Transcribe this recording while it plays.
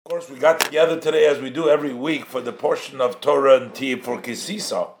course, we got together today, as we do every week, for the portion of Torah and Tea for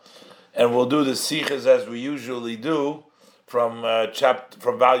Kisisa, and we'll do the Sichas as we usually do from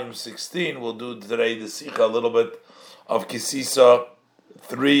volume 16. We'll do today the Sicha, a little bit of Kisisa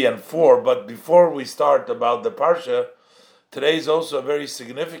 3 and 4. But before we start about the Parsha, today is also a very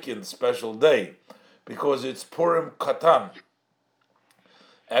significant, special day because it's Purim Katan.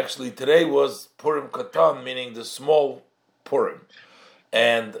 Actually, today was Purim Katan, meaning the small Purim.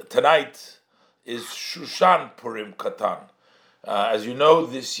 And tonight is Shushan Purim Katan. As you know,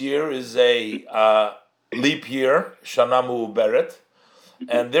 this year is a leap year, Shana Mu'uberet,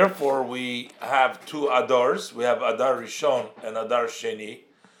 and therefore we have two Adars. We have Adar Rishon and Adar Sheni.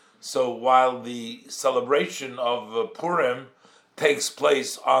 So while the celebration of Purim takes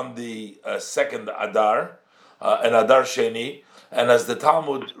place on the second Adar, and Adar Sheni, and as the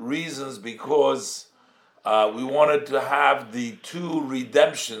Talmud reasons, because we wanted to have the two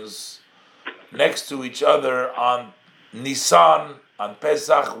redemptions next to each other on Nisan, on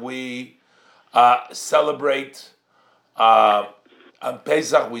Pesach. We celebrate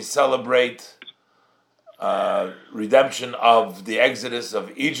redemption of the Exodus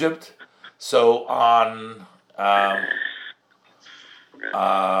of Egypt. So on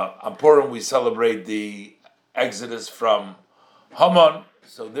Purim we celebrate the Exodus from Haman.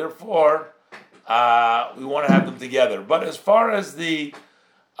 So therefore, we want to have them together. But as far as the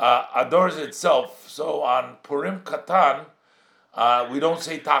Adars itself, so on Purim Katan, we don't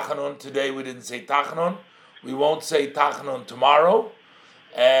say Tachanun today. We didn't say Tachanun. We won't say Tachanun tomorrow.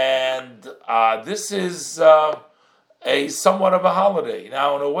 And this is a somewhat of a holiday.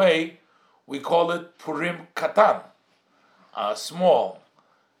 Now, in a way, we call it Purim Katan, small.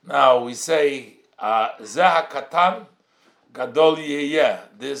 Now, we say Zeh Katan Gadol Yeh.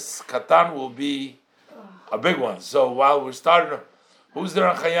 This Katan will be a big one. So while we're starting, who's there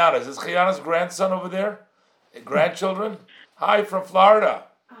on Chayanas? Is Chayanas' grandson over there? Grandchildren? Hi, from Florida.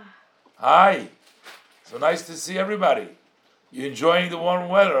 Hi. So nice to see everybody. You enjoying the warm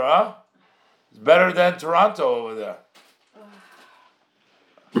weather, huh? It's better than Toronto over there.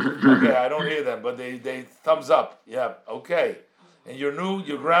 Okay, I don't hear them, but they thumbs up. Yeah, okay. And your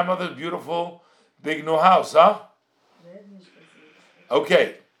grandmother's beautiful, big new house, huh?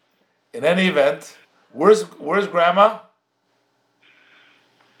 Okay. In any event, where's Grandma?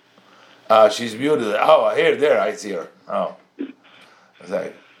 She's muted. Oh, there, I see her. Oh.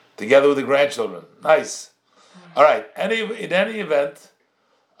 Together with the grandchildren. Nice. All right. In any event,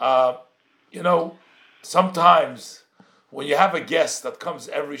 sometimes when you have a guest that comes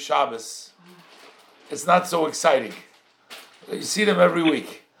every Shabbos, it's not so exciting. You see them every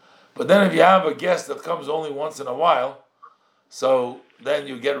week. But then if you have a guest that comes only once in a while, so then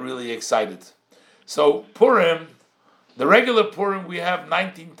you get really excited. So Purim, the regular Purim, we have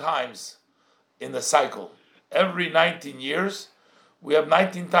 19 times in the cycle. Every 19 years, we have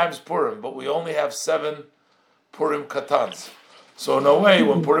 19 times Purim, but we only have 7 Purim Katans. So in a way,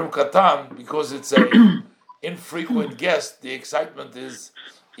 when Purim Katan, because it's a infrequent guest, the excitement is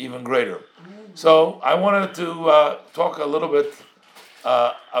even greater. So I wanted to talk a little bit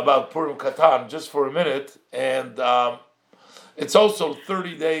about Purim Katan just for a minute, and it's also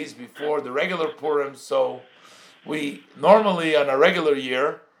 30 days before the regular Purim, so we normally on a regular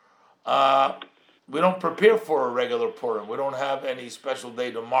year, we don't prepare for a regular Purim. We don't have any special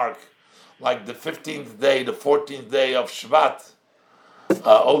day to mark, like the 15th day, the 14th day of Shvat,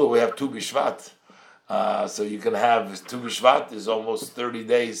 although we have Tu B'Shvat. So you can have Tu B'Shvat is almost 30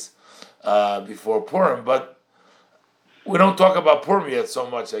 days before Purim, but we don't talk about Purim yet so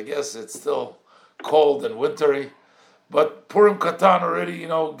much. I guess it's still cold and wintry. But Purim Katan already,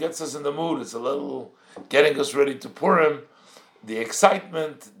 gets us in the mood. It's a little getting us ready to Purim. The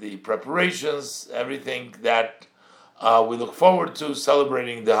excitement, the preparations, everything that we look forward to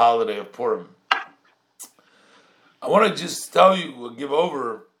celebrating the holiday of Purim. I want to just tell you, give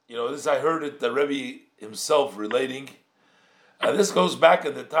over, this I heard it, the Rebbe himself relating. This goes back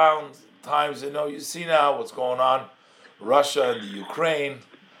in the times, you see now what's going on, Russia and the Ukraine,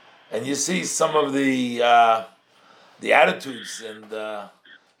 and you see some of the attitudes, and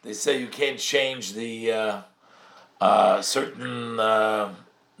they say you can't change the certain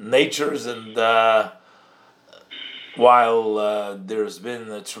natures, and while there's been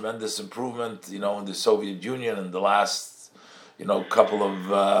a tremendous improvement, in the Soviet Union in the last, couple of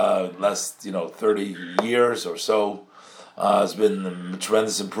 30 years or so, it's been a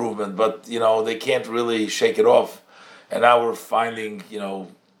tremendous improvement, but they can't really shake it off, and now we're finding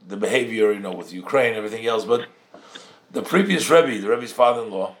the behavior with Ukraine and everything else, but the previous Rebbe, the Rebbe's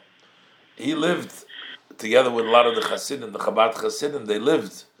father-in-law, he lived together with a lot of the Hasidim, the Chabad Hasidim. They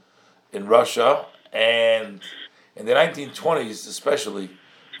lived in Russia, and in the 1920s especially,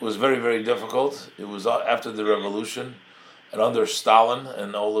 it was very, very difficult. It was after the revolution, and under Stalin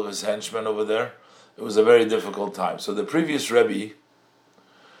and all of his henchmen over there. It was a very difficult time. So the previous Rebbe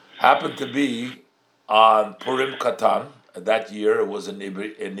happened to be on Purim Katan. That year, it was an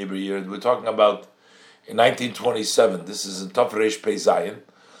Ibri year. We're talking about in 1927. This is in Tafresh Pei Zayin.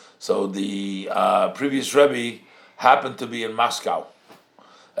 So the previous Rebbe happened to be in Moscow.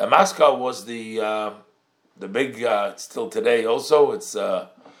 And Moscow was the big, still today also, it's the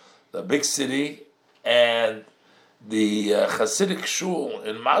big city, and the Hasidic shul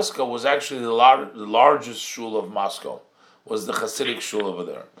in Moscow was actually the largest shul of Moscow, was the Hasidic shul over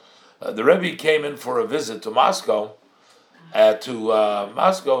there. The Rebbe came in for a visit to Moscow,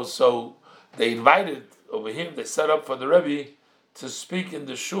 so they invited over here, they set up for the Rebbe to speak in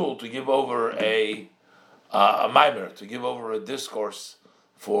the shul, to give over a mimer, to give over a discourse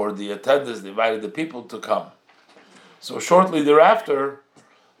for the attendants. They invited the people to come. So shortly thereafter,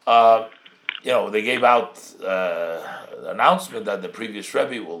 they gave out an announcement that the previous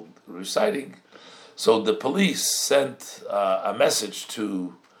Rebbe will be reciting. So the police sent a message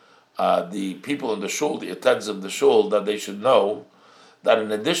to the people in the shul, the attendants of the shul, that they should know that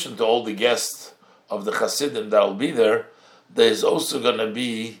in addition to all the guests of the Hasidim that will be there, there's also going to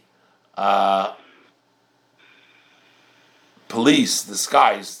be police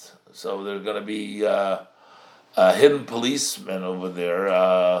disguised. So there are going to be hidden policemen over there,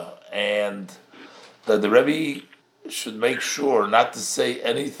 and that the Rebbe should make sure not to say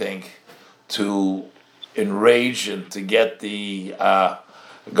anything to enrage and to get the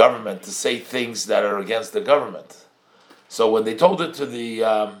government to say things that are against the government. So when they told it to the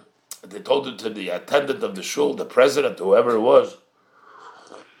attendant of the shul, the president, whoever it was,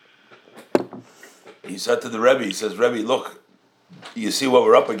 he said to the Rebbe, he says, Rebbe, look, you see what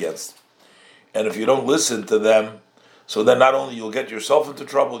we're up against. And if you don't listen to them, so then not only you'll get yourself into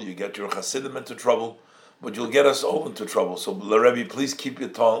trouble, you get your Hasidim into trouble, but you'll get us all into trouble. So the Rebbe, please keep your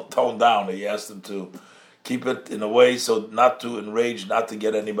tone down. He asked him to keep it in a way so not to enrage, not to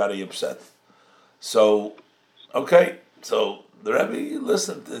get anybody upset. So, okay, so the Rebbe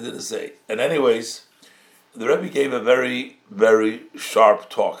listened and didn't say. And anyways, the Rebbe gave a very, very sharp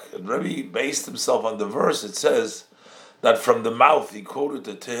talk. And the Rebbe based himself on the verse. It says that from the mouth, he quoted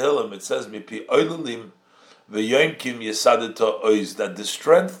the Tehillim, it says, Mipi oilalim v'yomkim yesadeta oiz, that the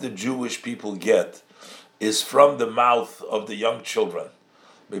strength the Jewish people get is from the mouth of the young children.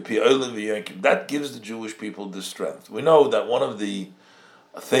 That gives the Jewish people the strength. We know that one of the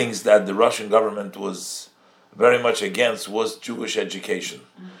things that the Russian government was very much against was Jewish education.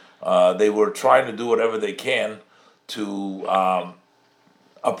 They were trying to do whatever they can to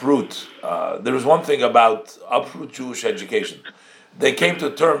uproot. There is one thing about uproot Jewish education. They came to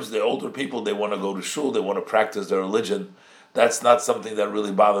terms, the older people, they want to go to shul, they want to practice their religion. That's not something that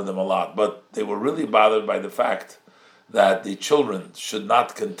really bothered them a lot. But they were really bothered by the fact that the children should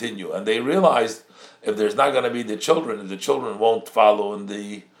not continue. And they realized if there's not going to be the children, if the children won't follow in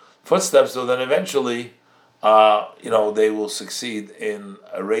the footsteps, so then eventually, they will succeed in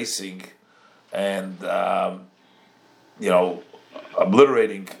erasing and,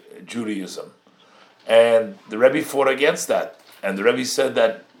 obliterating Judaism. And the Rebbe fought against that. And the Rebbe said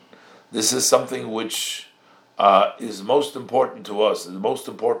that this is something which is most important to us, the most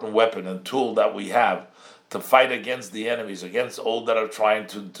important weapon and tool that we have to fight against the enemies, against all that are trying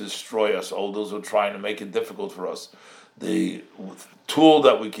to destroy us, all those who are trying to make it difficult for us. The tool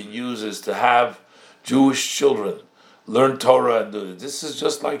that we can use is to have Jewish children learn Torah and do it. This is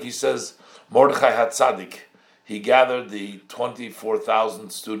just like he says, Mordechai HaTzadik. He gathered the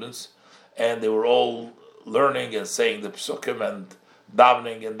 24,000 students, and they were all learning and saying the psukim and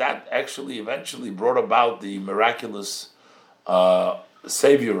davening, and that actually eventually brought about the miraculous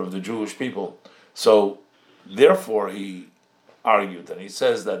savior of the Jewish people. So, therefore, he argued, and he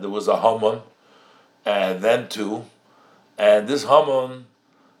says that there was a Haman, and then two, and this Haman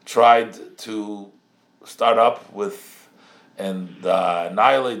tried to start up with and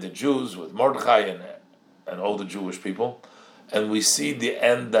annihilate the Jews with Mordechai and all the Jewish people, and we see the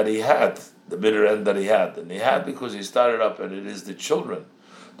end that he had, the bitter end that he had, and he had because he started up, and it is the children,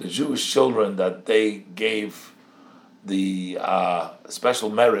 the Jewish children, that they gave the special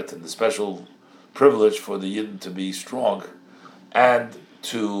merit and the special privilege for the Yidden to be strong and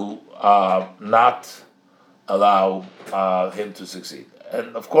to not allow him to succeed.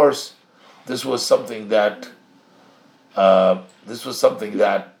 And of course, this was something that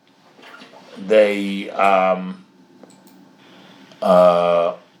they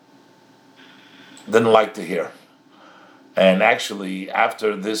didn't like to hear. And actually,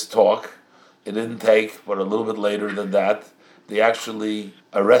 after this talk, it didn't take, but a little bit later than that, they actually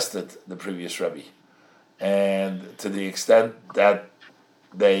arrested the previous Rebbe. And to the extent that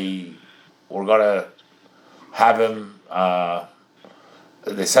they were going to have him,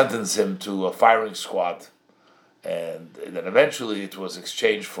 they sentenced him to a firing squad. And then eventually it was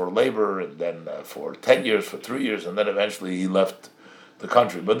exchanged for labor, and then for 10 years, for 3 years, and then eventually he left the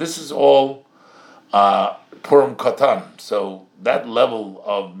country. But this is all Purim Katan. So that level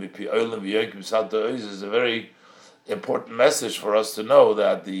of Mipi Olim V'Yokim Santa Oiz is a very important message for us to know,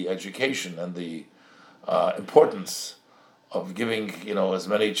 that the education and the importance of giving, as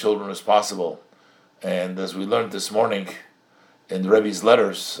many children as possible. And as we learned this morning in the Rebbe's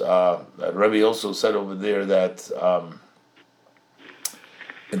letters, Rebbe also said over there that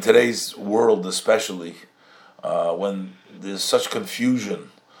in today's world, especially when there's such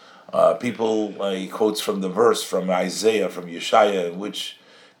confusion, people, he quotes from the verse from Isaiah, from Yeshaya, in which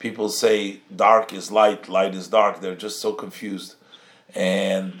people say dark is light, light is dark. They're just so confused.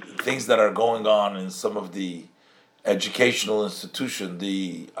 And things that are going on in some of the educational institution,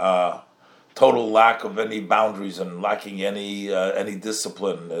 the total lack of any boundaries and lacking any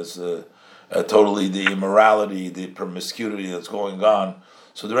discipline, as totally the immorality, the promiscuity that's going on.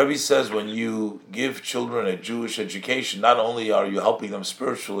 So the Rebbe says, when you give children a Jewish education, not only are you helping them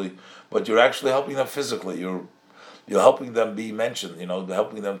spiritually, but you're actually helping them physically. You're helping them be mentioned.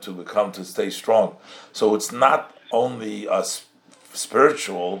 Helping them to stay strong. So it's not only a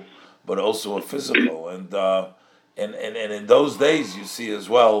spiritual, but also a physical. And in those days, you see as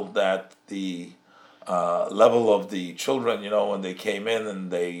well that the level of the children, when they came in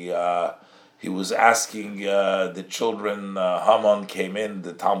and he was asking the children, Haman came in,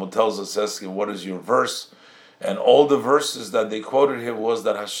 the Talmud tells us, asking, what is your verse? And all the verses that they quoted him was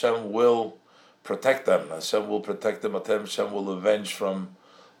that Hashem will protect them. Hashem will protect them. Hashem will avenge from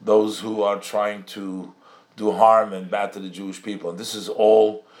those who are trying to do harm and bad to the Jewish people. And this is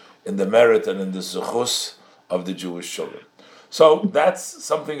all in the merit and in the zechus of the Jewish children. So that's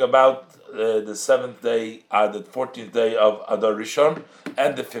something about the 7th day, the 14th day of Adar Rishon,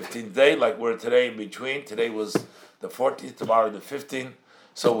 and the 15th day, like we're today in between. Today was the 14th, tomorrow the 15th.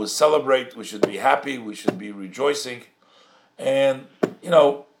 So we celebrate, we should be happy, we should be rejoicing. And,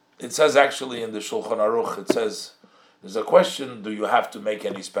 it says actually in the Shulchan Aruch, it says, there's a question, do you have to make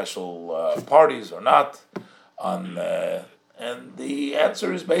any special parties or not? And the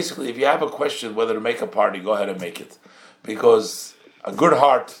answer is basically, if you have a question whether to make a party, go ahead and make it. Because a good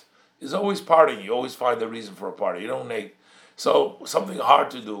heart is always partying. You always find a reason for a party. You don't make something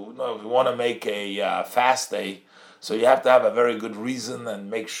hard to do. If you want to make a fast day, so you have to have a very good reason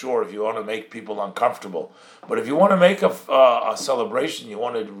and make sure, if you want to make people uncomfortable. But if you want to make a celebration, you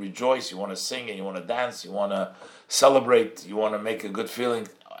want to rejoice, you want to sing and you want to dance, you want to celebrate, you want to make a good feeling.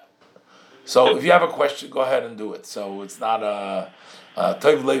 So if you have a question, go ahead and do it. So it's not a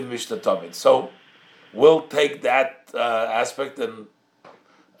Tov Lev Mishta Tovin. So we'll take that aspect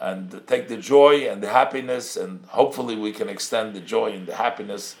and take the joy and the happiness, and hopefully we can extend the joy and the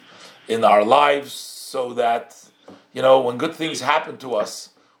happiness in our lives, so that when good things happen to us,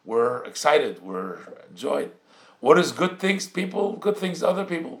 we're excited, we're enjoyed. What is good things? Good things to other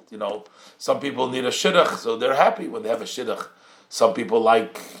people. Some people need a shidduch, so they're happy when they have a shidduch. Some people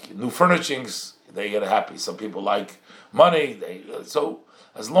like new furnishings, they get happy. Some people like money. So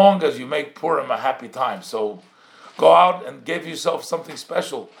as long as you make Purim a happy time, so go out and give yourself something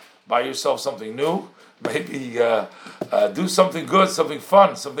special. Buy yourself something new. Maybe do something good, something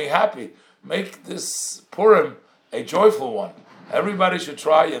fun, something happy. Make this Purim a joyful one. Everybody should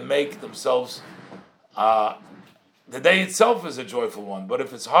try and make themselves. The day itself is a joyful one, but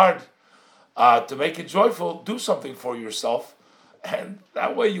if it's hard to make it joyful, do something for yourself, and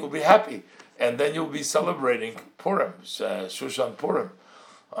that way you'll be happy, and then you'll be celebrating Purim, Shushan Purim.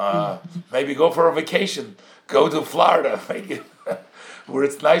 Maybe go for a vacation. Go to Florida, make it where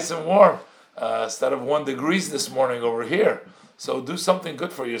it's nice and warm, instead of 1 degree this morning over here. So do something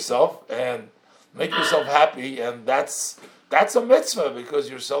good for yourself and make yourself happy, and that's a mitzvah, because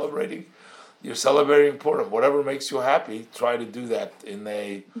you're celebrating Purim. Whatever makes you happy, try to do that in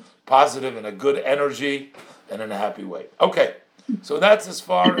a positive and a good energy and in a happy way. Okay, so that's as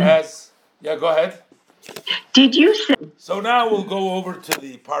far as. Yeah, go ahead. Did you say? So now we'll go over to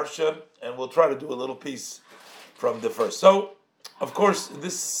the Parsha, and we'll try to do a little piece from the first. So, of course, in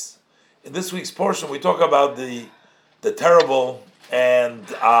this week's portion, we talk about the terrible and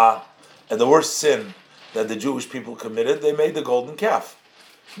the worst sin that the Jewish people committed. They made the golden calf.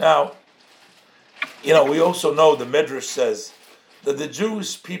 Now, we also know the Midrash says that the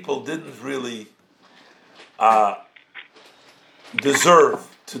Jewish people didn't really deserve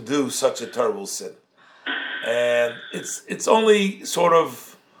to do such a terrible sin. And it's only sort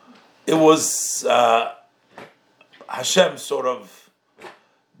of, it was Hashem sort of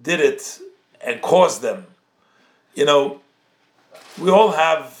did it and caused them. You know, we all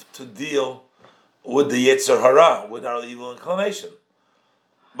have to deal with the Yetzer Hara, with our evil inclination.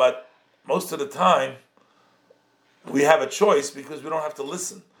 But most of the time, we have a choice because we don't have to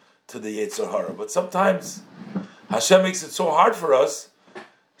listen to the Yetzer Hara. But sometimes Hashem makes it so hard for us,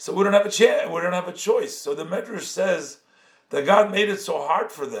 so we don't have a chance. We don't have a choice. So the Medrash says that God made it so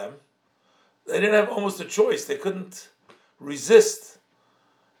hard for them, they didn't have almost a choice. They couldn't resist,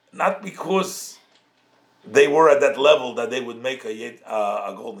 not because they were at that level that they would make a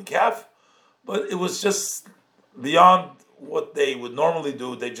golden calf, but it was just beyond what they would normally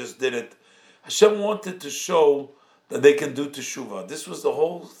do. They just did it. Hashem wanted to show that they can do teshuvah. This was the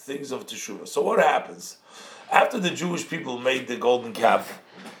whole things of teshuvah. So what happens? After the Jewish people made the golden calf,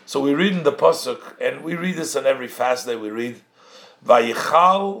 so we read in the Pasuk, and we read this on every fast day, we read,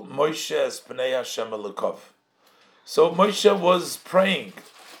 Vayichal Moshe es pnei Hashem elokov. So Moshe was praying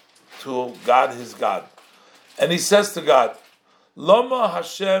to God, his God. And he says to God, Lama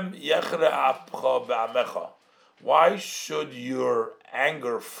Hashem yechre apcha be'amecha. Why should your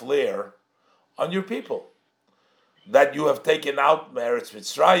anger flare on your people that you have taken out Meretz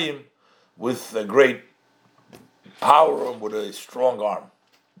Mitzrayim with a great power and with a strong arm?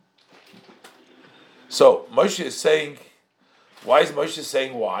 So Moshe is saying, why is Moshe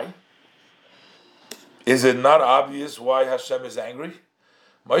saying why? Is it not obvious why Hashem is angry?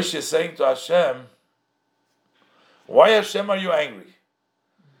 Moshe is saying to Hashem, why Hashem are you angry?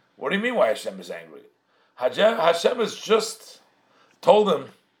 What do you mean why Hashem is angry? Hashem has just told him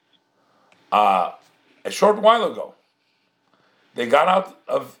a short while ago. They got out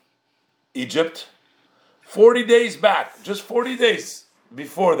of Egypt 40 days back, just 40 days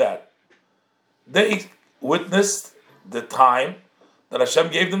before that. They witnessed the time that Hashem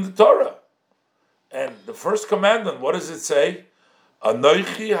gave them the Torah. And the first commandment, what does it say?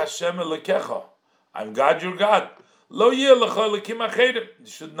 Anoichi Hashem Elokecha. I'm God, your God. Lo yeh lecha elokim acherim. You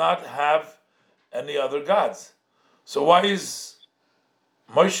should not have any other gods. So why is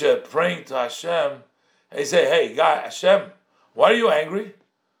Moshe praying to Hashem? And he say, hey, God, Hashem, why are you angry?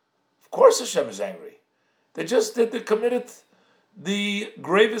 Of course Hashem is angry. They committed the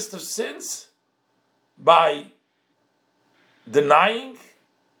gravest of sins by denying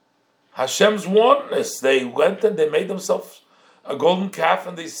Hashem's oneness. They went and they made themselves a golden calf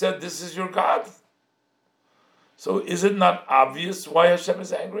and they said, this is your God. So is it not obvious why Hashem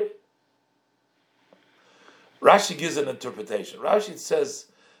is angry? Rashi gives an interpretation. Rashi says,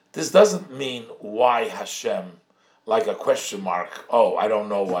 this doesn't mean why Hashem, like a question mark. Oh, I don't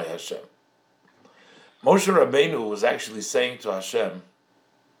know why Hashem. Moshe Rabbeinu was actually saying to Hashem,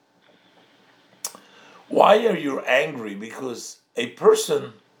 why are you angry? Because a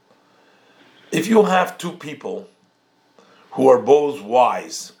person, if you have two people who are both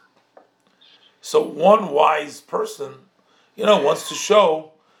wise, so one wise person, wants to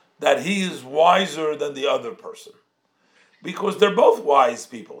show that he is wiser than the other person. Because they're both wise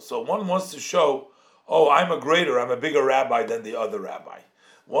people. So one wants to show, I'm a bigger rabbi than the other rabbi.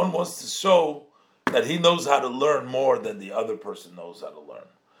 One wants to show that he knows how to learn more than the other person knows how to learn.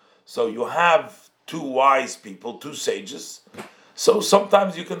 So you have two wise people, two sages. So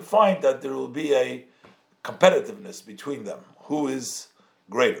sometimes you can find that there will be a competitiveness between them. Who is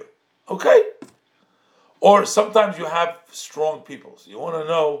greater? Okay? Or sometimes you have strong people. So you want to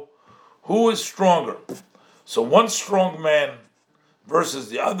know who is stronger. So one strong man versus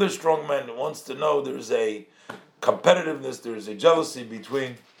the other strong man wants to know there's a competitiveness, there's a jealousy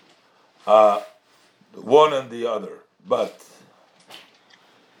between one and the other. But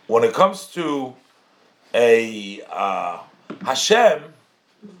when it comes to a Hashem,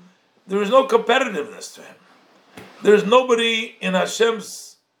 there is no competitiveness to him. There's nobody in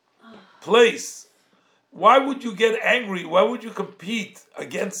Hashem's place. Why would you get angry? Why would you compete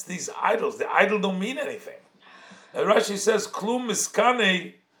against these idols? The idol don't mean anything. And Rashi says, "Klum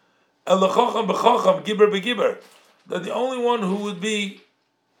miskane elachacham b'chacham giber b'giber." That the only one who would be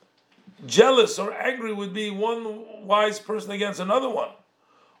jealous or angry would be one wise person against another one,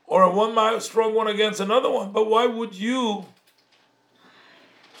 or one strong one against another one. But why would you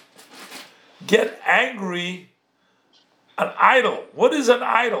get angry? An idol. What is an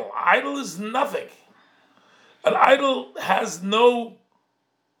idol? Idol is nothing. An idol has no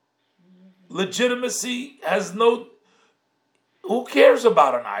legitimacy, who cares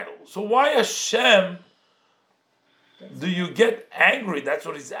about an idol? So why Hashem do you get angry? That's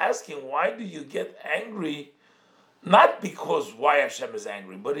what he's asking. Why do you get angry not because why Hashem is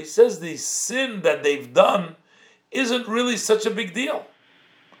angry, but he says the sin that they've done isn't really such a big deal.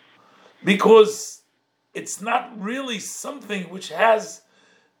 Because it's not really something which has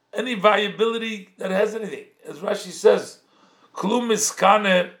any viability that has anything. As Rashi says, Klum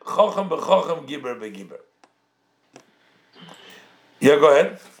miskane chochem b'chochem giber b'giber. Yeah, go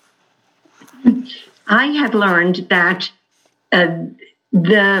ahead. I had learned that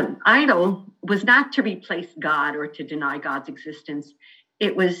the idol was not to replace God or to deny God's existence.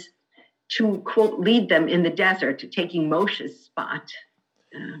 It was to, quote, lead them in the desert, taking Moshe's spot.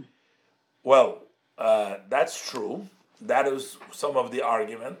 Well, that's true. That is some of the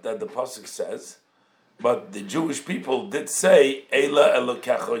argument that the pasuk says. But the Jewish people did say, Eila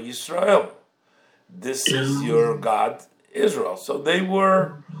Elokecha Yisrael. This is your God, Israel. So they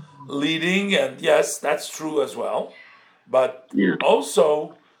were leading, and yes, that's true as well. But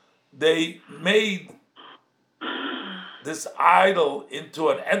also, they made this idol into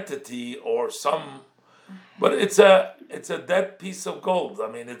an entity or some, but it's a dead piece of gold. I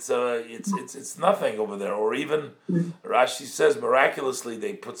mean, it's nothing over there. Or even Rashi says miraculously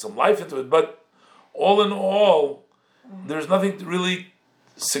they put some life into it, but all in all, there's nothing really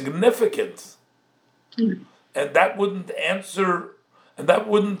significant, and that wouldn't answer, and that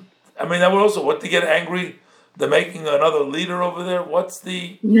wouldn't. I mean, that would also what to get angry. They're making another leader over there. What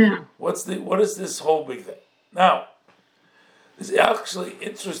is this whole big thing? Now, it's actually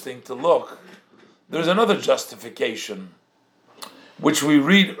interesting to look. There's another justification, which we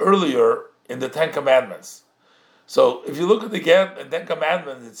read earlier in the Ten Commandments. So if you look at the Ten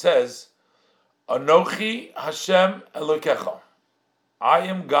Commandments, it says, Anochi Hashem Elokecha. I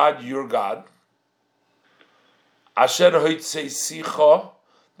am God, your God. Asher hoitzei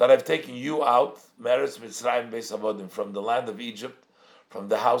that I've taken you out, Meretz Mitzrayim Beis Avodim, from the land of Egypt, from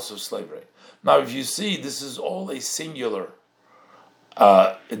the house of slavery. Now, if you see, this is all a singular.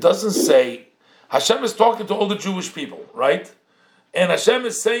 It doesn't say, Hashem is talking to all the Jewish people, right? And Hashem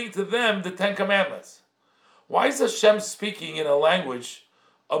is saying to them the Ten Commandments. Why is Hashem speaking in a language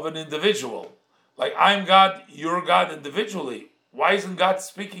of an individual? Like, I'm God, you're God individually. Why isn't God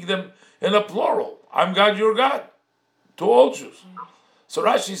speaking them in a plural? I'm God, you're God, to all Jews. So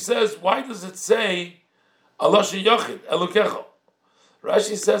Rashi says, why does it say Allah Yochid, Elokecha?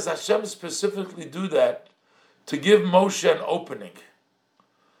 Rashi says Hashem specifically do that to give Moshe an opening,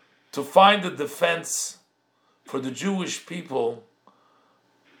 to find a defense for the Jewish people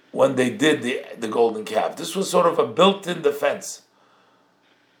when they did the golden calf. This was sort of a built-in defense.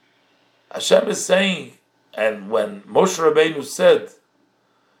 Hashem is saying, and when Moshe Rabbeinu said,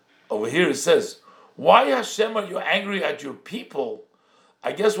 over here it says, why Hashem are you angry at your people?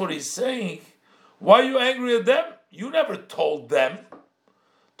 I guess what he's saying, why are you angry at them? You never told them.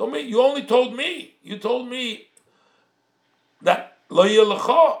 You only told me. You told me that Lo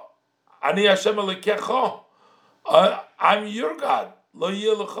Yelecha, Ani Hashem Elokecha. I'm your God. Lo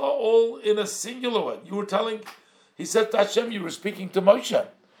Yelecha, all in a singular way. You were telling, he said to Hashem, you were speaking to Moshe.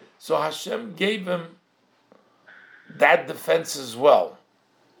 So Hashem gave him that defense as well.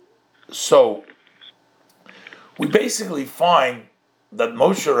 So we basically find that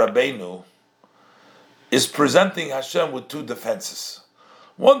Moshe Rabbeinu is presenting Hashem with two defenses.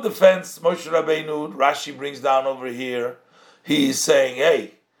 One defense, Moshe Rabbeinu, Rashi brings down over here, he is saying,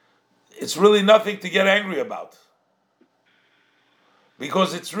 hey, it's really nothing to get angry about.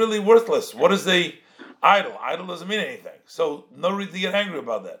 Because it's really worthless. What is the idol? Idol doesn't mean anything. So no reason to get angry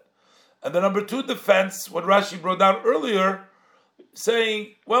about that. And the number two defense, what Rashi brought down earlier,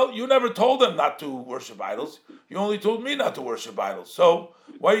 saying, well, you never told them not to worship idols. You only told me not to worship idols. So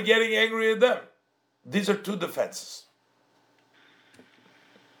why are you getting angry at them? These are two defenses.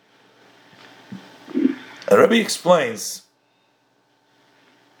 And Rebbe explains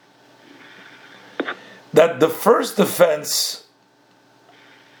that the first defense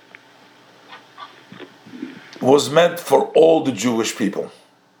was meant for all the Jewish people.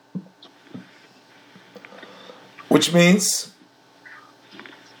 Which means,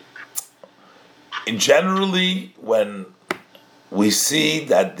 generally, when we see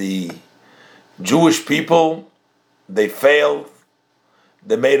that the Jewish people, they failed,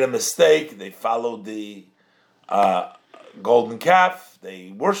 they made a mistake, they followed the golden calf,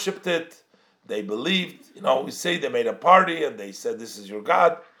 they worshipped it, they believed, we say they made a party and they said, this is your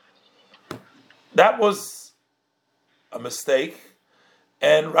God. That was a mistake.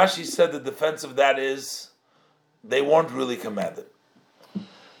 And Rashi said the defense of that is, they weren't really commanded.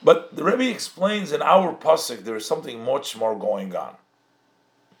 But the Rebbe explains in our pasuk there is something much more going on.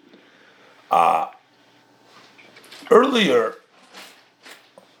 Earlier,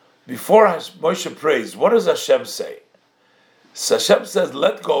 before Moshe prays, what does Hashem say? So Hashem says,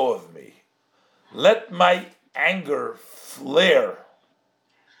 let go of me. Let my anger flare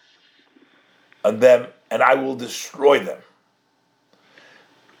on them, and I will destroy them.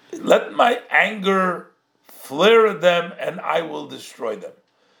 Let my anger flare at them, and I will destroy them.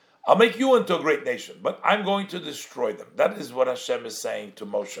 I'll make you into a great nation, but I'm going to destroy them. That is what Hashem is saying to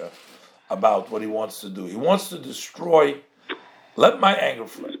Moshe about what he wants to do. He wants to destroy, let my anger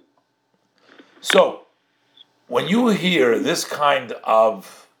flare. So, when you hear this kind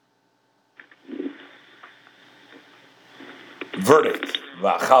of verdict,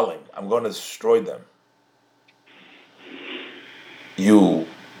 v'achalim, I'm going to destroy them, you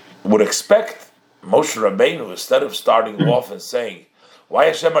would expect Moshe Rabbeinu, instead of starting off and saying, why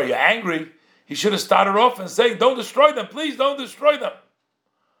Hashem are you angry? He should have started off and saying, don't destroy them, please don't destroy them.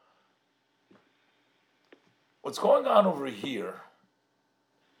 What's going on over here,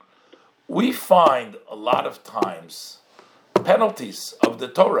 we find a lot of times penalties of the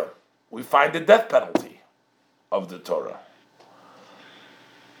Torah. We find the death penalty of the Torah.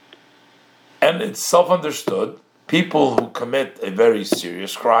 And it's self-understood. People who commit a very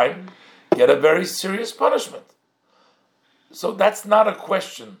serious crime get a very serious punishment. So that's not a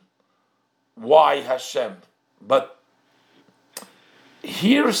question, why Hashem? But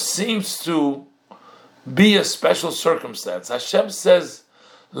here seems to be a special circumstance. Hashem says,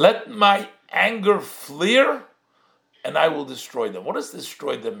 let my anger flare, and I will destroy them. What does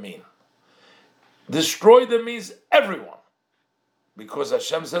destroy them mean? Destroy them means everyone. Because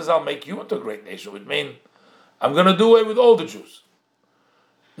Hashem says, I'll make you into a great nation. It would mean, I'm going to do away with all the Jews.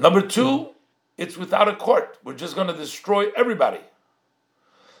 Number two, it's without a court. We're just going to destroy everybody.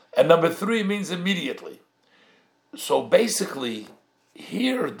 And number three means immediately. So basically,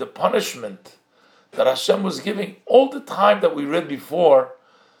 here the punishment that Hashem was giving all the time that we read before,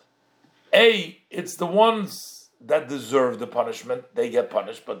 it's the ones that deserve the punishment, they get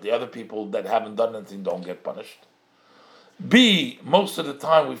punished, but the other people that haven't done anything don't get punished. B, most of the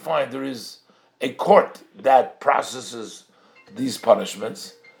time we find there is a court that processes these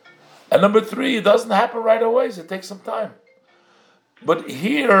punishments. And number three, it doesn't happen right away, so it takes some time. But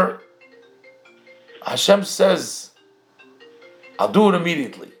here, Hashem says, I'll do it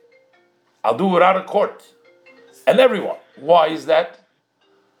immediately. I'll do it without a court. And everyone. Why is that?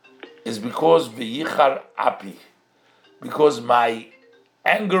 Is because v'yichar api. Because my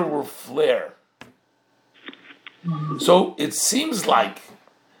anger will flare. So it seems like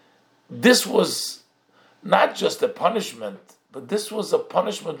this was not just a punishment, but this was a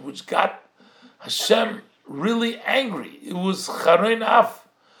punishment which got Hashem really angry. It was charein af.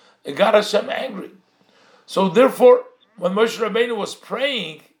 It got Hashem angry. So therefore, when Moshe Rabbeinu was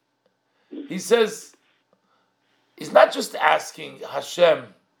praying, he says, he's not just asking Hashem,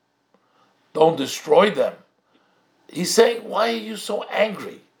 don't destroy them. He's saying, why are you so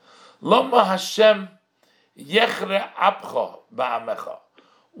angry? Lama Hashem yechre apcha ba'amecha.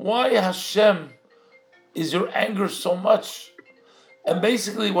 Why Hashem is your anger so much? And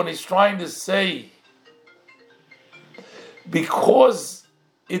basically what he's trying to say, because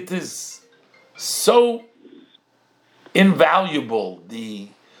it is so invaluable,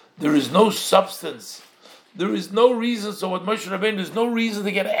 there is no substance, there is no reason. So with Moshe Rabbeinu, there's no reason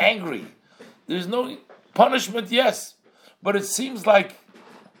to get angry. There's no punishment, yes, but it seems like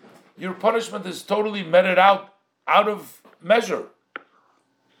your punishment is totally meted out of measure,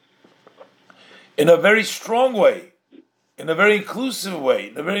 in a very strong way, in a very inclusive way,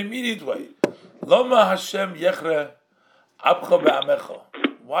 in a very immediate way. Lama Hashem yechre apcha be'amecha.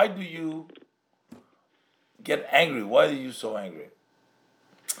 Why do you get angry? Why are you so angry?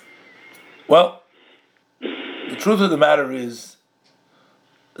 Well, the truth of the matter is,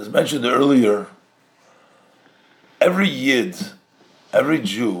 as mentioned earlier, every Yid, every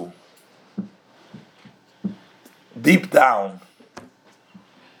Jew, deep down,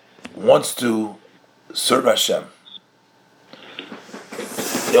 wants to serve Hashem.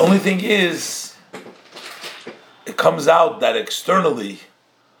 The only thing is, it comes out that externally,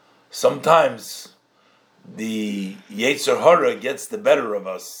 sometimes the Yetzer Hara gets the better of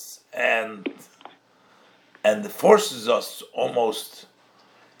us and forces us almost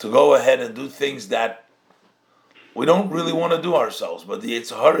to go ahead and do things that we don't really want to do ourselves, but the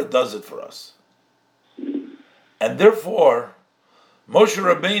Yetzer Hara does it for us. And therefore, Moshe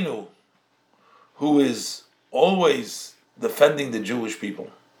Rabbeinu, who is always defending the Jewish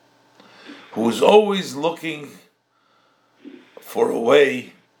people, who is always looking for a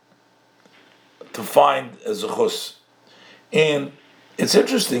way to find a zechus. And it's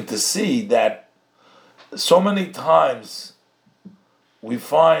interesting to see that so many times we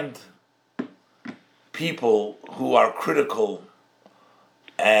find people who are critical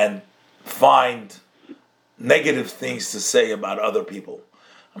and find negative things to say about other people.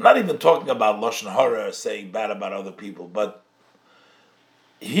 I'm not even talking about Lashon Hara, saying bad about other people, but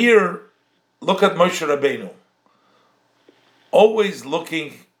here, look at Moshe Rabbeinu, always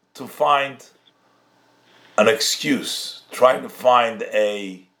looking to find an excuse, trying to find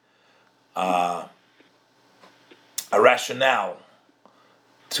a rationale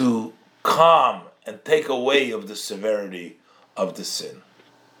to calm and take away of the severity of the sin.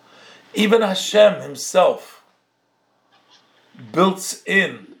 Even Hashem himself builds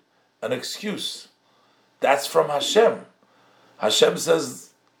in an excuse. That's from Hashem. Hashem says,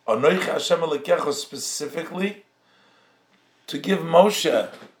 Anoich Hashem Elokecha, specifically to give Moshe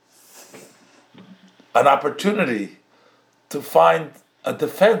an opportunity to find a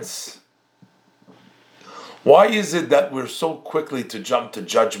defense. Why is it that we're so quickly to jump to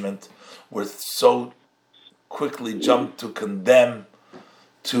judgment? We're so quickly jump to condemn,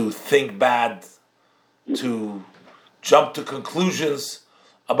 to think bad, to jump to conclusions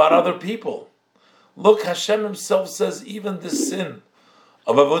about other people. Look, Hashem himself says even the sin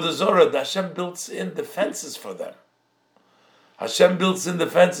of Avodah Zorah, Hashem builds in defenses for them. Hashem builds in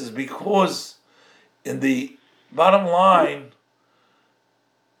defenses because in the bottom line,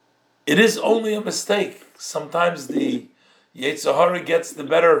 it is only a mistake. Sometimes the Yetzer Hara gets the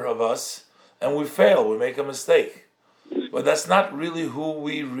better of us and we fail, we make a mistake. But that's not really who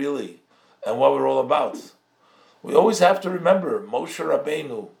we really and what we're all about. We always have to remember Moshe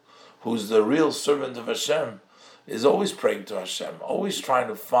Rabbeinu, who's the real servant of Hashem, is always praying to Hashem, always trying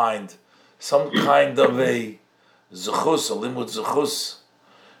to find some kind of a zechus, a limud zechus.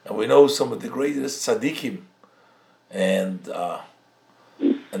 And we know some of the greatest tzaddikim, and the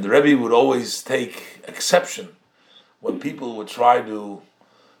Rebbe would always take exception when people would try to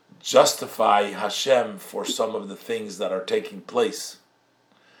justify Hashem for some of the things that are taking place.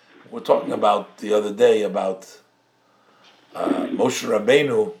 We're talking about the other day about Moshe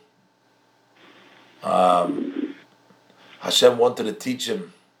Rabbeinu. Hashem wanted to teach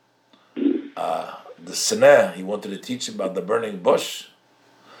him the Sineh. He wanted to teach him about the burning bush.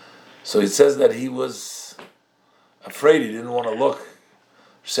 So it says that he was afraid. He didn't want to look.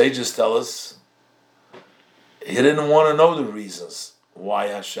 Sages tell us he didn't want to know the reasons why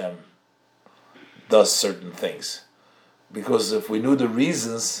Hashem does certain things. Because if we knew the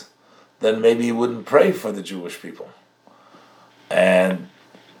reasons, then maybe he wouldn't pray for the Jewish people. And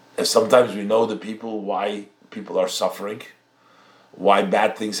if sometimes we know the people, why people are suffering, why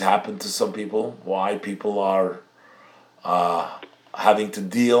bad things happen to some people, why people are having to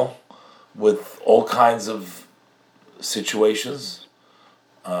deal with all kinds of situations.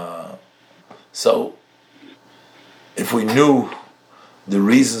 So if we knew the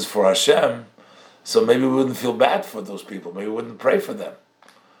reasons for Hashem, so maybe we wouldn't feel bad for those people. Maybe we wouldn't pray for them.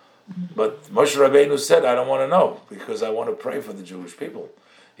 But Moshe Rabbeinu said, I don't want to know because I want to pray for the Jewish people.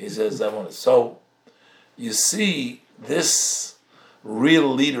 He says, I want to. So you see this real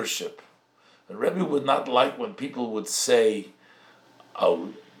leadership. The Rebbe would not like when people would say,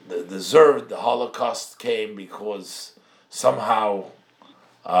 oh, the Holocaust came because somehow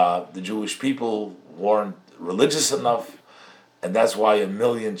the Jewish people weren't religious enough, and that's why 1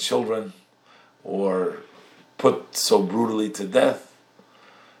 million children were put so brutally to death.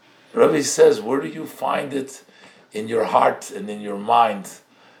 Rebbe says, where do you find it in your heart and in your mind,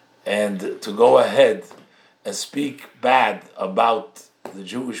 and to go ahead and speak bad about the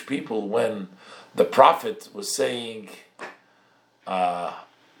Jewish people when the prophet was saying,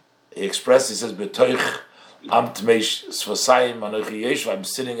 he expressed, he says, "Betoich am tmeish svasayim anochi yeshu." I'm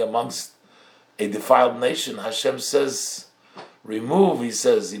sitting amongst a defiled nation. Hashem says, remove. He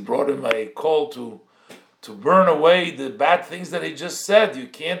says, he brought him a call to burn away the bad things that he just said. You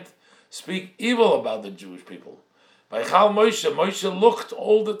can't speak evil about the Jewish people. By Chal Moshe looked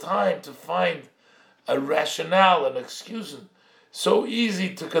all the time to find a rationale, an excuse. So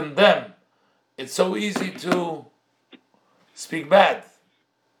easy to condemn. It's so easy to speak bad.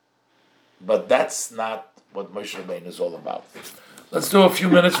 But that's not what Moshe Rabbeinu is all about. Let's do a few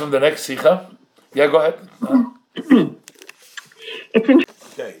minutes from the next Sikha. Yeah, go ahead.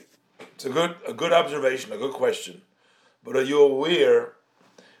 Okay. It's a good observation, a good question. But are you aware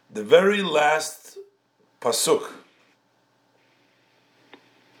the very last pasuk,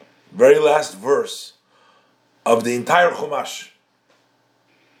 very last verse of the entire Chumash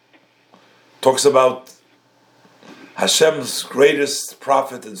talks about Hashem's greatest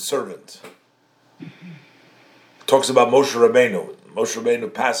prophet and servant. Talks about Moshe Rabbeinu. Moshe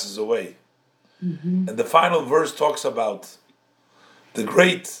Rabbeinu passes away. Mm-hmm. And the final verse talks about the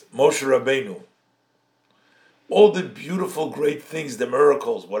great Moshe Rabbeinu, all the beautiful, great things, the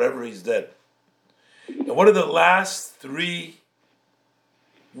miracles, whatever he's dead. And what are the last three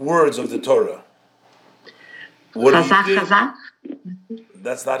words of the Torah? What Chazak.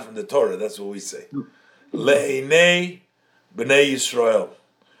 That's not from the Torah, that's what we say. Le'enei b'nei Yisrael.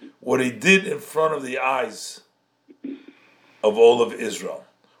 What he did in front of the eyes of all of Israel.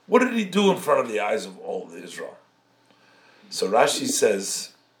 What did he do in front of the eyes of all of Israel? So Rashi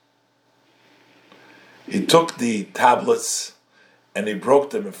says, he took the tablets and he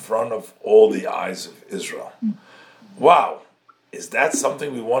broke them in front of all the eyes of Israel. Wow, is that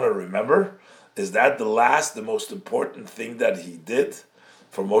something we want to remember? Is that the most important thing that he did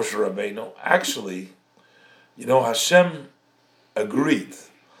for Moshe Rabbeinu? Actually, Hashem agreed.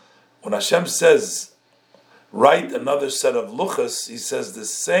 When Hashem says, write another set of luchos, he says the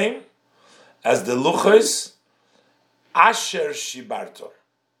same as the luchos, asher shibarto.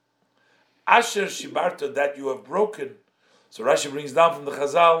 Asher shibarto, that you have broken. So Rashi brings down from the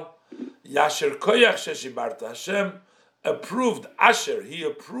Chazal, Yasher koyach sheshibarta. Hashem approved, Asher, he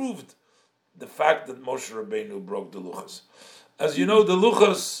approved the fact that Moshe Rabbeinu broke the luchos. As you know, the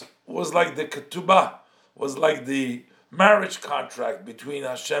luchos was like the ketubah, was like the marriage contract between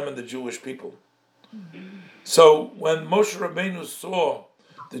Hashem and the Jewish people. So when Moshe Rabbeinu saw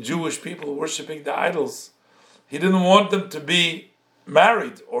the Jewish people worshiping the idols, he didn't want them to be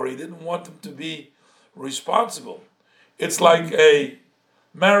married, or he didn't want them to be responsible. It's like a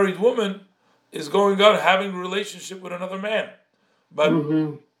married woman is going out having a relationship with another man. But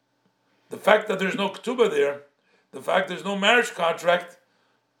the fact that there's no ketubah there, the fact there's no marriage contract,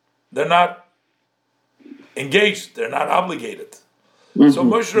 they're not engaged, they're not obligated. So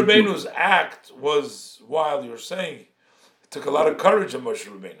Moshe Rabbeinu's act was, while you're saying, it took a lot of courage of Moshe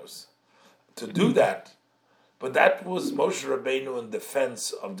Rabbeinu's to do that, but that was Moshe Rabbeinu in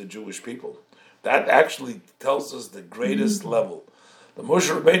defense of the Jewish people. That actually tells us the greatest level. The Moshe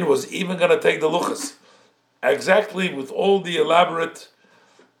Rabbeinu was even going to take the luchos, exactly with all the elaborate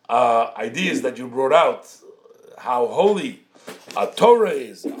ideas that you brought out, how holy a Torah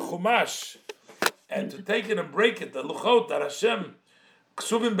is, a Chumash, and to take it and break it, the luchot that Hashem,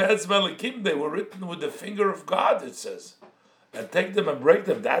 ksubim be'etzva elikim, they were written with the finger of God, it says, and take them and break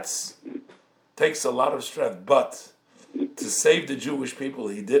them, that's takes a lot of strength. But to save the Jewish people,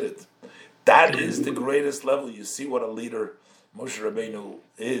 he did it. That is the greatest level. You see what a leader Moshe Rabbeinu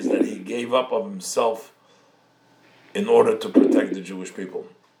is, that he gave up of himself in order to protect the Jewish people.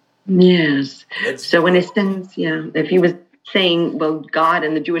 Yes. So in a sense, if he was saying, well, God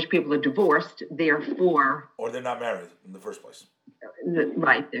and the Jewish people are divorced, therefore... Or they're not married in the first place.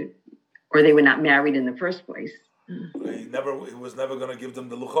 Right. Or they were not married in the first place. He was never going to give them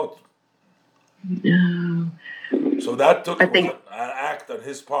the luchot. No. So that took an act on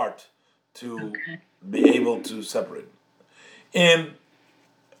his part to be able to separate. And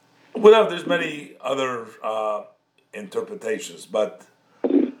there's many other interpretations, but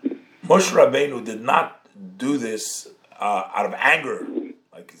Moshe Rabbeinu did not do this out of anger,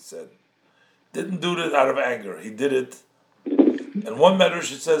 like he said. Didn't do it out of anger. He did it. And one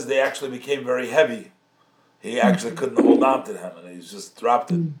medrash, it says they actually became very heavy. He actually couldn't hold on to them, and he just dropped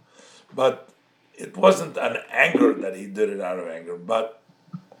it. But it wasn't an anger that he did it out of anger, but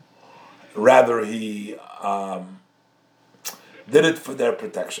rather he did it for their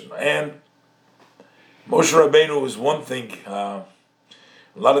protection. And Moshe Rabbeinu is one thing. A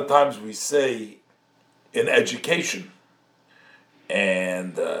lot of times we say in education,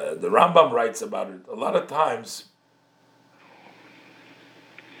 and the Rambam writes about it, a lot of times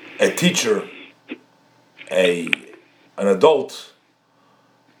a teacher, an adult,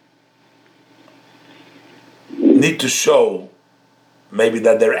 need to show maybe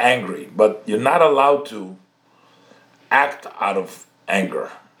that they're angry, but you're not allowed to act out of anger,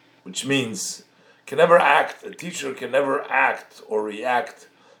 which means a teacher can never act or react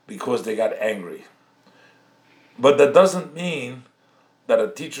because they got angry. But that doesn't mean that a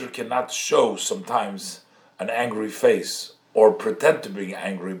teacher cannot show sometimes an angry face or pretend to be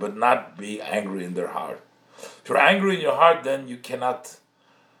angry but not be angry in their heart. If you're angry in your heart, then you cannot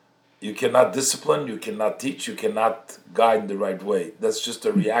discipline, you cannot teach, you cannot guide in the right way. That's just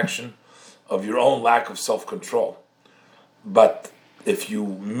a reaction of your own lack of self-control. But if you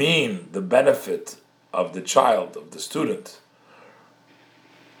mean the benefit of the child, of the student,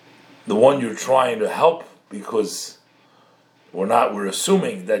 the one you're trying to help, because we're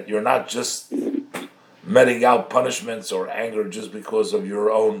assuming that you're not just meting out punishments or anger just because of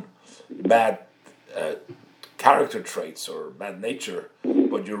your own bad character traits or bad nature.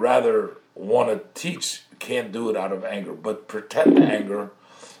 but you rather want to teach, you can't do it out of anger. But pretend anger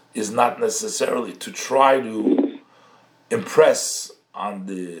is not necessarily to try to impress on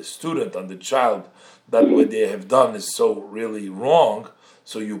the student, on the child, that what they have done is so really wrong,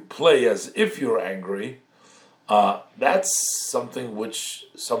 so you play as if you're angry. That's something which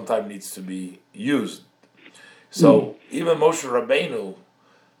sometimes needs to be used. So even Moshe Rabbeinu,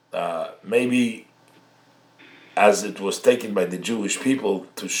 maybe as it was taken by the Jewish people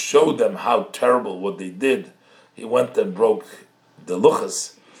to show them how terrible what they did, he went and broke the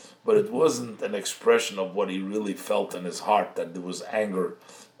luchas, but it wasn't an expression of what he really felt in his heart, that there was anger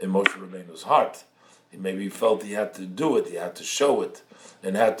in Moshe Rabbeinu's heart. He maybe felt he had to do it, he had to show it,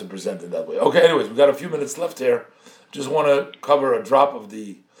 and had to present it that way. Okay, anyways, we got a few minutes left here. Just want to cover a drop of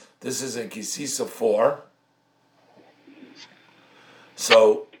this is in Kisisa 4.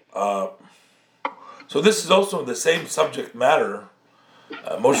 So this is also the same subject matter.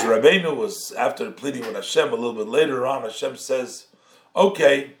 Moshe Rabbeinu was, after pleading with Hashem a little bit later on, Hashem says,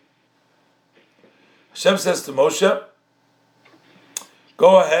 okay. Hashem says to Moshe,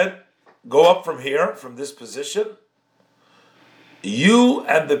 go ahead, go up from here, from this position, you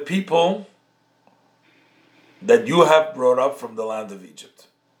and the people that you have brought up from the land of Egypt.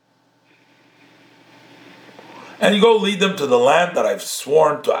 And you go lead them to the land that I've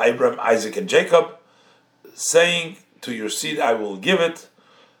sworn to Abraham, Isaac, and Jacob, saying to your seed I will give it.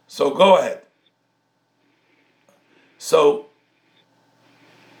 So go ahead. So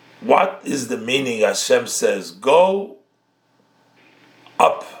what is the meaning? Hashem says, go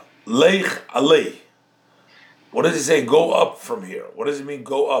up. Leich alei. What does he say? Go up from here. What does it mean,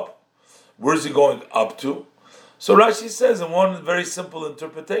 go up? Where is he going up to? So Rashi says in one very simple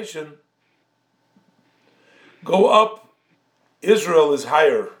interpretation, go up. Israel is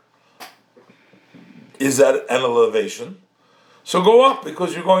higher, is at an elevation. So go up,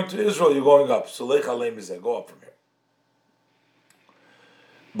 because you're going to Israel, you're going up. So Leich alei mizeh, go up from here.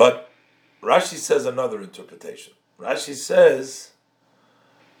 But Rashi says another interpretation. Rashi says,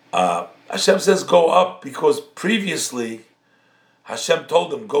 Hashem says go up because previously Hashem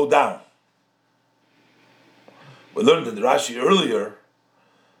told him go down. We learned in the Rashi earlier,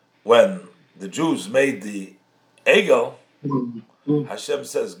 when the Jews made the Egel, Hashem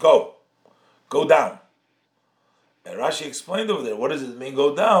says go down. And Rashi explained over there, what does it mean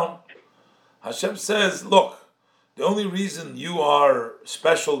go down? Hashem says, look, the only reason you are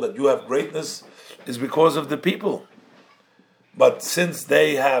special, that you have greatness, is because of the people. But since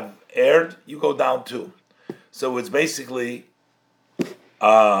they have erred, you go down too. So it's basically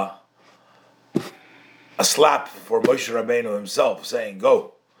a slap for Moshe Rabbeinu himself, saying,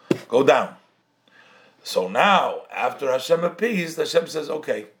 go down. So now, after Hashem appeased, Hashem says,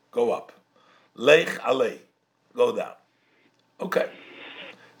 okay, go up. Leich alei, go down. Okay.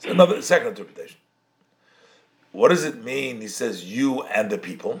 It's another second interpretation. What does it mean? He says, you and the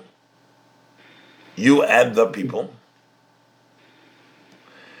people. You and the people.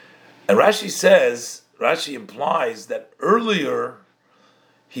 And Rashi implies that earlier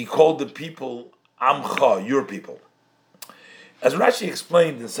he called the people Amcha, your people. As Rashi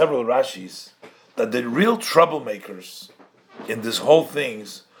explained in several Rashis, that the real troublemakers in this whole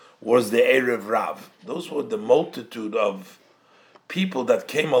things was the Erev Rav. Those were the multitude of people that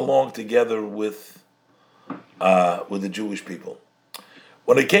came along together with the Jewish people.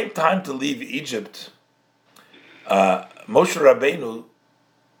 When it came time to leave Egypt, Moshe Rabbeinu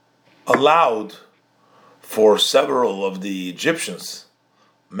allowed for several of the Egyptians,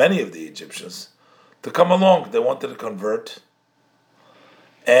 many of the Egyptians, to come along. They wanted to convert,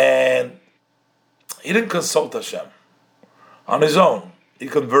 and he didn't consult Hashem. On his own, he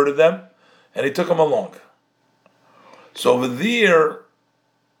converted them, and he took them along. So over there,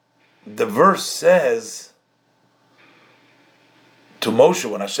 the verse says to Moshe,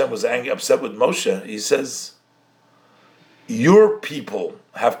 when Hashem was angry, upset with Moshe, he says, your people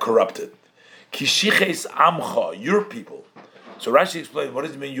have corrupted. Kishiches amcha, your people. So Rashi explained, what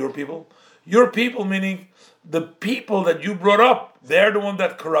does it mean, your people? Your people meaning the people that you brought up. They're the one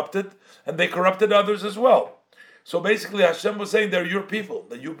that corrupted, and they corrupted others as well. So basically Hashem was saying they're your people,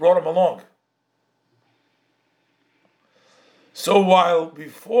 that you brought them along. So while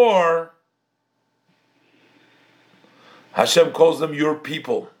before Hashem calls them your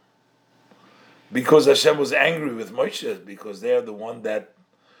people, because Hashem was angry with Moshe, because they are the one that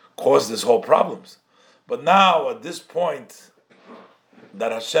caused this whole problems. But now, at this point,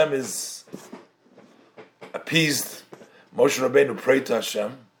 that Hashem is appeased, Moshe Rabbeinu prayed to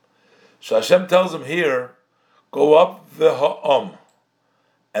Hashem. So Hashem tells him here, go up the ha'am,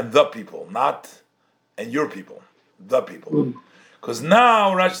 and the people, not and your people, the people. Because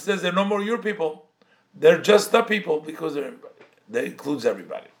now Rashi says they're no more your people. They're just the people because that includes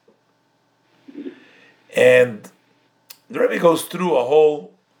everybody. And the Rebbe goes through a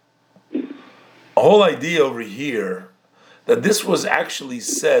whole idea over here that this was actually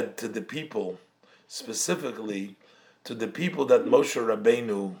said to the people, specifically to the people that Moshe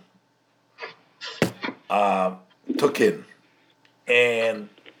Rabbeinu took in. And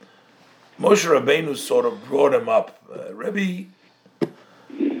Moshe Rabbeinu sort of brought him up. Rebbe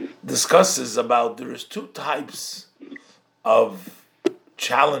discusses about there is two types of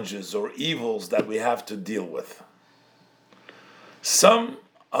challenges or evils that we have to deal with. Some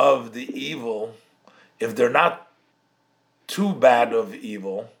of the evil, if they're not too bad of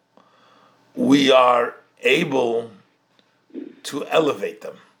evil, we are able to elevate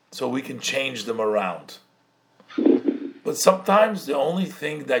them so we can change them around. But sometimes the only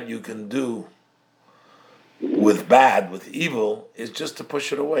thing that you can do with bad, with evil, is just to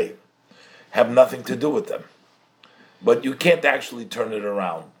push it away. Have nothing to do with them. But you can't actually turn it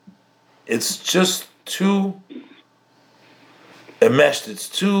around. It's just too enmeshed, it's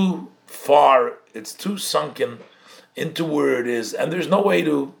too far, it's too sunken into where it is, and there's no way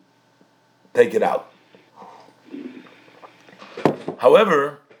to take it out.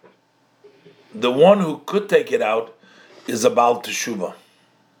 However, the one who could take it out is a Baal Teshuvah.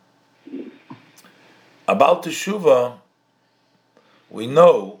 A Baal Teshuvah, we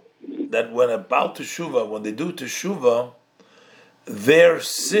know that when a Baal Teshuvah, when they do Teshuvah, their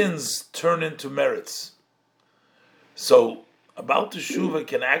sins turn into merits. So a Baal Teshuvah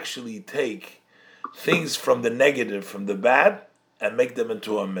can actually take things from the negative, from the bad, and make them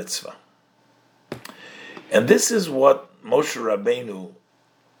into a mitzvah. And this is what Moshe Rabbeinu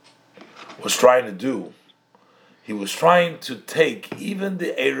was trying to do. He was trying to take even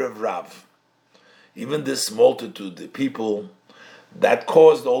the Erev Rav, even this multitude, the people that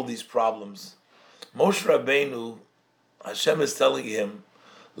caused all these problems. Moshe Rabbeinu, Hashem is telling him,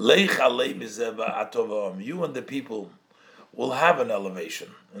 Leich alei mizeh ba'atov, you and the people will have an elevation.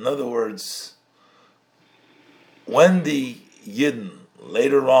 In other words, when the Yidden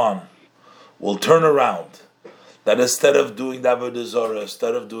later on will turn around, that instead of doing the Avodah Zarah,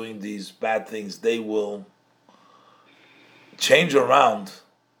 instead of doing these bad things, they will change around,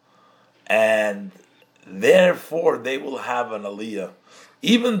 and therefore they will have an aliyah.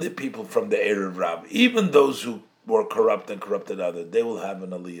 Even the people from the Erev Rav, even those who were corrupt and corrupted others, they will have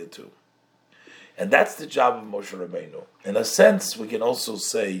an aliyah too. And that's the job of Moshe Rabbeinu. In a sense, we can also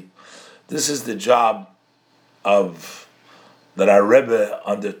say this is the job of that our Rebbe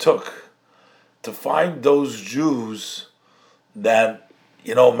undertook, to find those Jews that,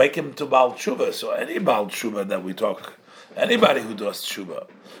 make him to Baal Tshuva. So any Baal Tshuva that we talk, anybody who does Tshuva,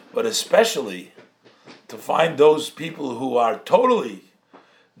 but especially to find those people who are totally,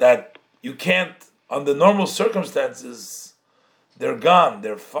 that you can't, under normal circumstances, they're gone,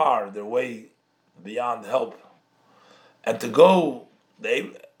 they're far, they're way beyond help. And to go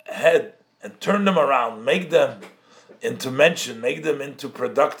ahead and turn them around, make them into mention, make them into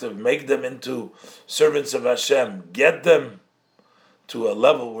productive, make them into servants of Hashem, get them to a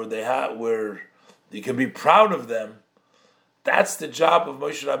level where you can be proud of them. That's the job of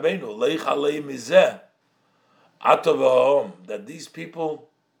Moshe Rabbeinu. Leich alei mizeh atov ha'om, that these people,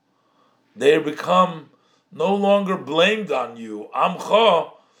 they become no longer blamed on you,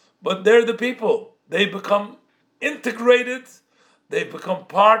 amcha, but they're the people. They become integrated, they've become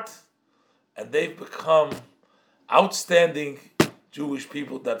part, and they've become outstanding Jewish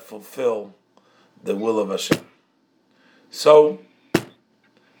people that fulfill the will of Hashem. So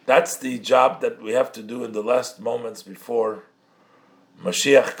that's the job that we have to do in the last moments before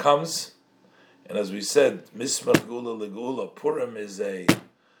Mashiach comes. And as we said, Mismar Gula Legula, Purim is a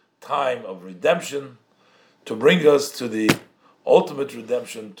time of redemption to bring us to the ultimate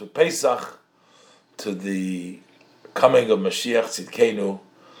redemption, to Pesach, to the coming of Mashiach Tzidkenu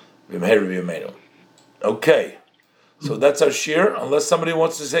B'mheir B'yameinu. Okay. So that's our shir. Unless somebody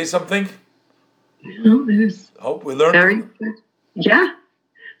wants to say something. Hope we learned. Very good. Yeah,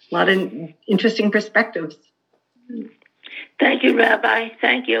 a lot of interesting perspectives. Thank you, Rabbi.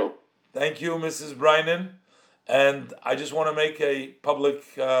 Thank you. Thank you, Mrs. Brynan. And I just want to make a public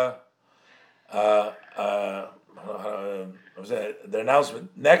the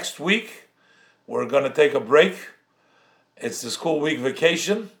announcement. Next week, we're going to take a break. It's the school week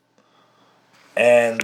vacation. And